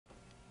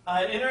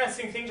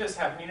Interesting thing just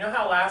happened. You know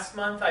how last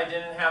month I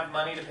didn't have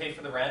money to pay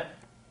for the rent?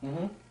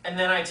 Mm-hmm. And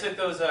then I took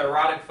those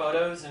erotic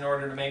photos in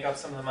order to make up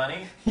some of the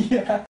money?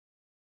 Yeah.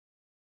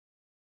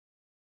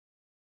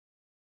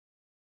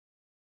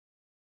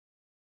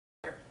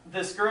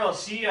 This girl,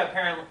 she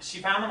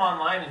found them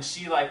online and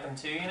she liked them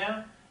too, you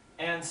know?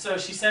 And so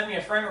she sent me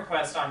a friend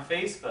request on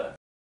Facebook.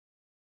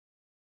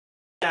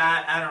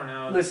 Yeah, I don't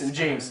know. Listen,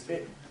 James,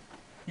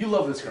 you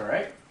love this girl,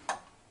 right?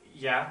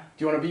 Yeah.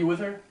 Do you want to be with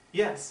her?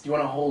 Yes. Do you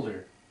want to hold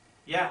her?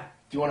 Yeah.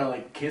 Do you want to,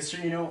 like, kiss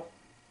her, you know?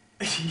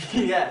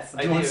 Yes,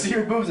 Do you want to see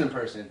her boobs in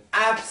person?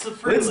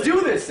 Absolutely. Let's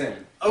do this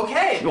then.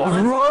 Okay.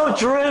 Road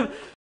trip!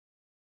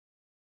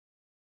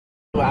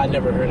 Well, I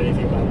never heard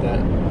anything about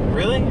that.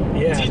 Really?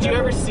 Yeah. Did you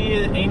ever see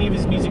any of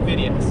his music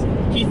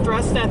videos? He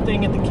thrusts that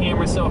thing at the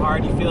camera so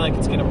hard you feel like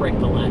it's gonna break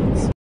the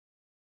lens.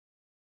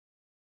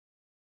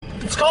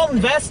 It's called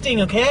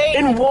investing, okay?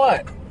 In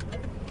what?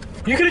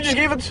 You could have just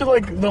gave it to,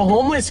 like, the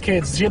homeless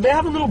kids. They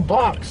have a little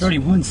box.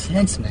 31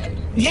 cents, man.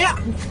 Yeah.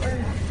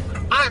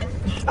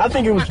 I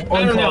think it was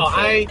I don't know.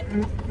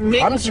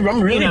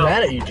 I'm really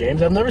mad at you,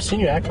 James. I've never seen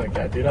you act like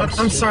that, dude.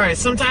 I'm sorry.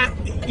 Sometimes,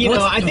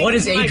 I think... What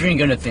is Adrian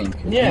gonna think?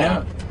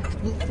 Yeah.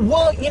 You know?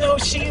 Well,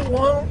 she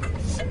won't...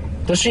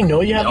 Does she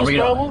know you have this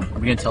problem? Are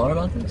we gonna tell her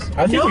about this?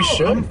 I think we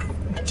should.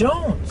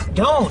 Don't.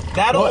 Don't.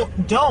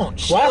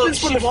 Don't. What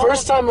happens when the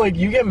first time, like,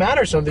 you get mad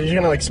or something? You're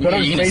gonna, like, spit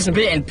on your face and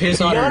spit and piss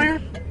on her?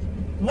 her?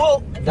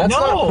 Well, that's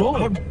not cool.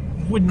 I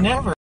would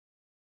never.